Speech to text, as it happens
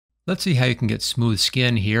Let's see how you can get smooth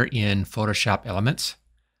skin here in Photoshop Elements.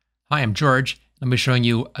 Hi, I'm George. I'll be showing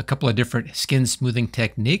you a couple of different skin smoothing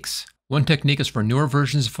techniques. One technique is for newer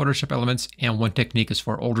versions of Photoshop Elements, and one technique is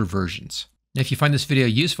for older versions. Now, if you find this video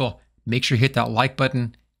useful, make sure you hit that like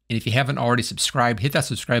button. And if you haven't already subscribed, hit that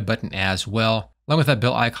subscribe button as well, along with that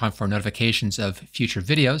bell icon for notifications of future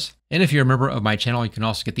videos. And if you're a member of my channel, you can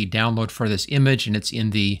also get the download for this image, and it's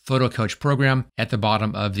in the Photo Coach program at the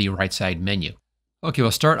bottom of the right side menu. Okay,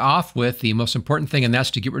 we'll start off with the most important thing, and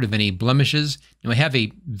that's to get rid of any blemishes. Now, I have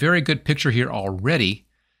a very good picture here already,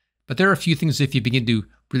 but there are a few things if you begin to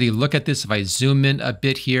really look at this. If I zoom in a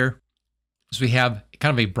bit here, so we have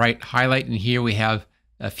kind of a bright highlight in here. We have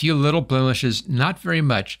a few little blemishes, not very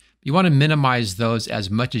much. You want to minimize those as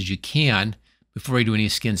much as you can before you do any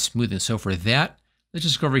skin smoothing. So for that, let's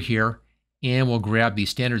just go over here and we'll grab the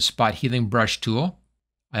standard spot healing brush tool.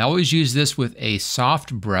 I always use this with a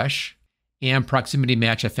soft brush, and proximity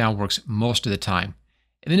match I found works most of the time.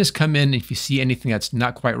 And then just come in, and if you see anything that's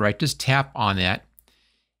not quite right, just tap on that.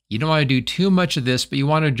 You don't want to do too much of this, but you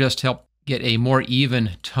want to just help get a more even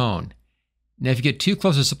tone. Now, if you get too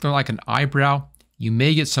close to something like an eyebrow, you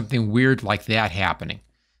may get something weird like that happening.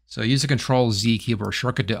 So use the Control-Z keyboard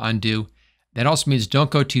shortcut to undo. That also means don't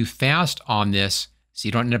go too fast on this, so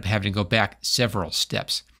you don't end up having to go back several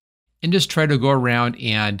steps. And just try to go around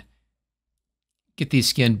and get the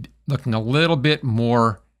skin looking a little bit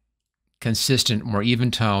more consistent, more even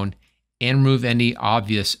tone, and remove any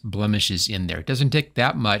obvious blemishes in there. It doesn't take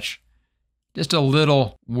that much, just a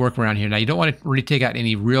little work around here. Now, you don't want to really take out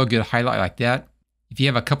any real good highlight like that. If you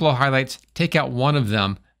have a couple of highlights, take out one of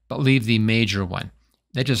them, but leave the major one.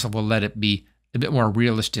 That just will let it be a bit more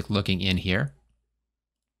realistic looking in here.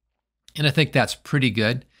 And I think that's pretty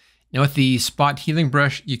good. Now, with the spot healing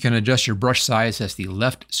brush, you can adjust your brush size as the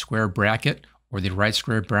left square bracket or the right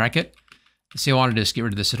square bracket. Let's say I want to just get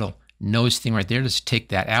rid of this little nose thing right there. Just take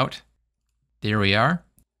that out. There we are.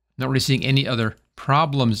 Not really seeing any other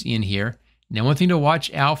problems in here. Now, one thing to watch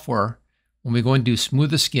out for when we go and do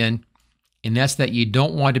smooth the skin, and that's that you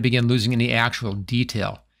don't want to begin losing any actual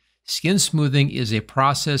detail. Skin smoothing is a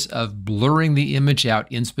process of blurring the image out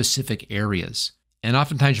in specific areas. And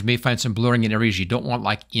oftentimes you may find some blurring in areas you don't want,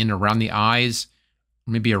 like in around the eyes,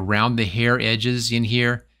 maybe around the hair edges in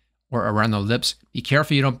here, or around the lips. Be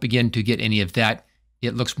careful you don't begin to get any of that.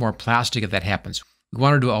 It looks more plastic if that happens. We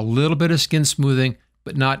want to do a little bit of skin smoothing,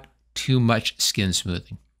 but not too much skin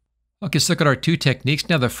smoothing. Okay, let's look at our two techniques.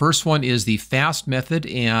 Now, the first one is the fast method,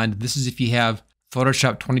 and this is if you have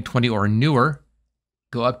Photoshop 2020 or newer.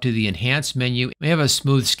 Go up to the Enhance menu. We have a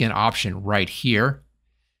smooth skin option right here.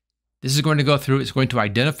 This is going to go through, it's going to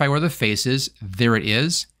identify where the face is. There it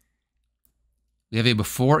is. We have a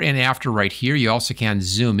before and after right here. You also can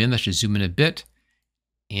zoom in. Let's just zoom in a bit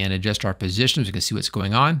and adjust our positions. We can see what's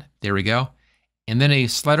going on. There we go. And then a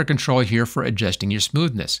slider control here for adjusting your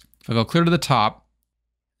smoothness. If I go clear to the top,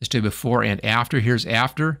 let's do before and after. Here's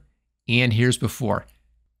after, and here's before.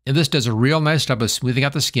 And this does a real nice job of smoothing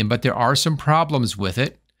out the skin, but there are some problems with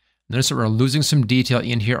it. Notice that we're losing some detail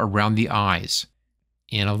in here around the eyes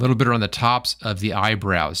and a little bit around the tops of the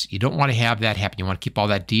eyebrows. You don't want to have that happen. You want to keep all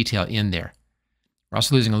that detail in there. We're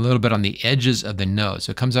also losing a little bit on the edges of the nose.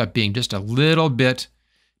 So it comes out being just a little bit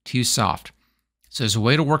too soft. So there's a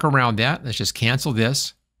way to work around that. Let's just cancel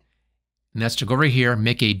this. And that's to go over here,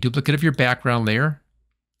 make a duplicate of your background layer.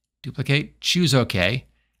 Duplicate, choose OK.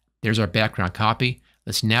 There's our background copy.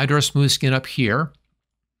 Let's now do our smooth skin up here.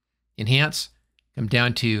 Enhance, come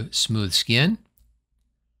down to smooth skin.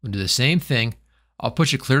 We'll do the same thing. I'll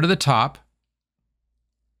push it clear to the top.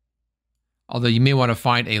 Although you may want to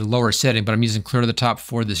find a lower setting, but I'm using clear to the top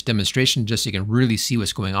for this demonstration just so you can really see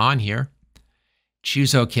what's going on here.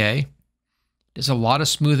 Choose OK. There's a lot of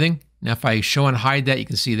smoothing. Now if I show and hide that, you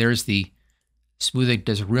can see there's the smoothing.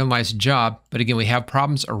 Does a real nice job. But again, we have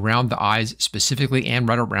problems around the eyes specifically and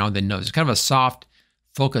right around the nose. It's kind of a soft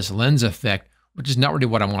focus lens effect, which is not really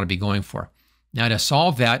what I want to be going for. Now to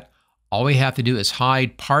solve that, all we have to do is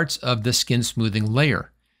hide parts of the skin smoothing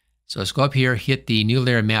layer. So let's go up here, hit the new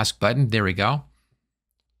layer mask button. There we go.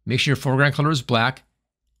 Make sure your foreground color is black.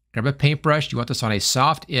 Grab a paintbrush. You want this on a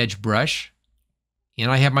soft edge brush. And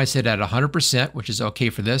I have mine set at 100%, which is okay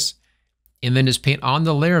for this. And then just paint on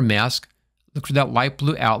the layer mask. Look for that light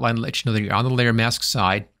blue outline to let you know that you're on the layer mask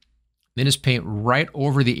side. Then just paint right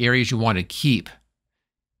over the areas you want to keep.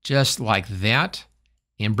 Just like that.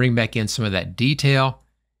 And bring back in some of that detail.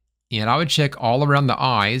 And I would check all around the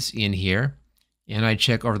eyes in here. And I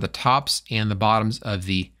check over the tops and the bottoms of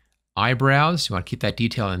the eyebrows. You want to keep that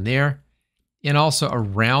detail in there. And also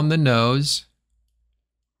around the nose,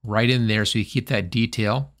 right in there, so you keep that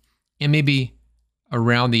detail. And maybe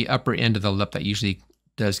around the upper end of the lip. That usually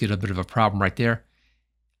does get a bit of a problem right there.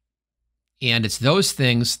 And it's those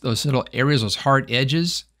things, those little areas, those hard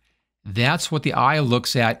edges, that's what the eye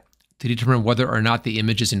looks at to determine whether or not the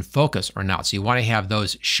image is in focus or not. So you want to have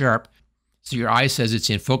those sharp. So your eye says it's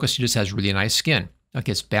in focus, it just has really nice skin.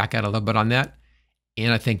 Okay, let's back out a little bit on that.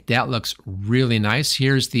 And I think that looks really nice.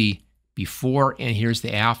 Here's the before and here's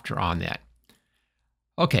the after on that.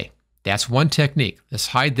 Okay, that's one technique. Let's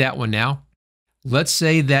hide that one now. Let's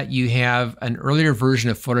say that you have an earlier version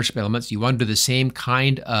of Photoshop Elements. You want to do the same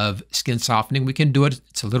kind of skin softening. We can do it.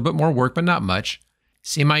 It's a little bit more work, but not much.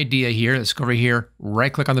 Same idea here. Let's go over here,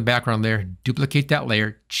 right click on the background layer, duplicate that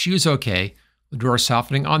layer, choose OK. We'll do our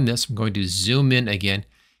softening on this. I'm going to zoom in again.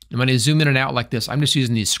 And when I zoom in and out like this, I'm just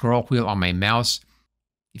using the scroll wheel on my mouse.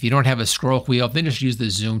 If you don't have a scroll wheel, then just use the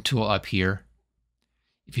zoom tool up here.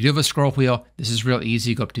 If you do have a scroll wheel, this is real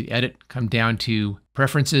easy. Go up to Edit, come down to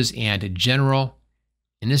Preferences and General.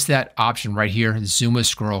 And it's that option right here, Zoom with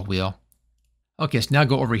Scroll Wheel. Okay, so now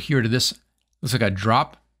go over here to this. Looks like a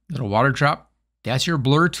drop, little water drop. That's your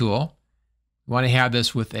blur tool. You want to have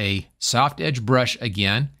this with a soft edge brush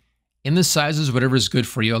again. In the sizes, whatever is good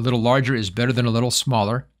for you. A little larger is better than a little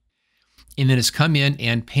smaller. And then just come in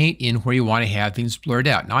and paint in where you want to have things blurred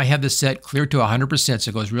out. Now I have this set clear to 100%, so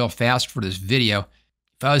it goes real fast for this video.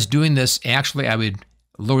 If I was doing this, actually, I would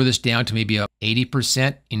lower this down to maybe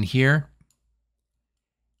 80% in here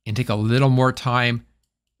and take a little more time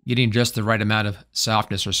getting just the right amount of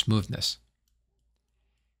softness or smoothness.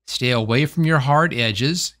 Stay away from your hard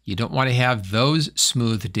edges. You don't want to have those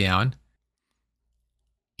smoothed down.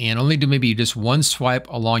 And only do maybe just one swipe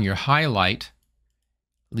along your highlight.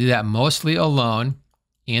 Leave that mostly alone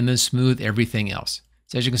and then smooth everything else.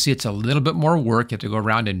 So as you can see, it's a little bit more work. You have to go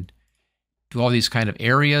around and do all these kind of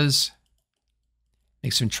areas.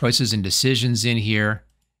 Make some choices and decisions in here.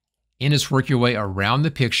 And just work your way around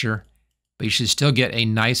the picture. But you should still get a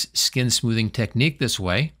nice skin smoothing technique this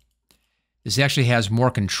way. This actually has more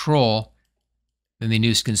control than the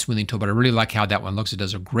new skin smoothing tool, but I really like how that one looks. It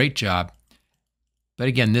does a great job. But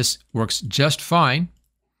again, this works just fine.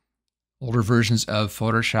 Older versions of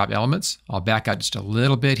Photoshop Elements. I'll back out just a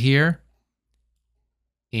little bit here.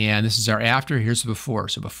 And this is our after. Here's the before.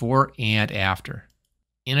 So before and after.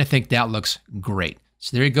 And I think that looks great.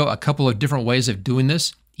 So there you go. A couple of different ways of doing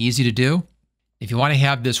this. Easy to do. If you want to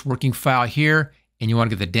have this working file here and you want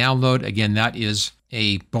to get the download, again, that is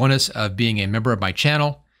a bonus of being a member of my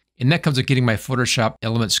channel. And that comes with getting my Photoshop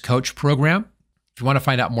Elements Coach Program. If you want to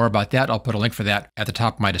find out more about that, I'll put a link for that at the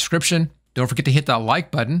top of my description. Don't forget to hit that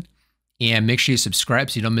like button and make sure you subscribe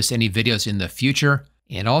so you don't miss any videos in the future.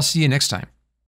 And I'll see you next time.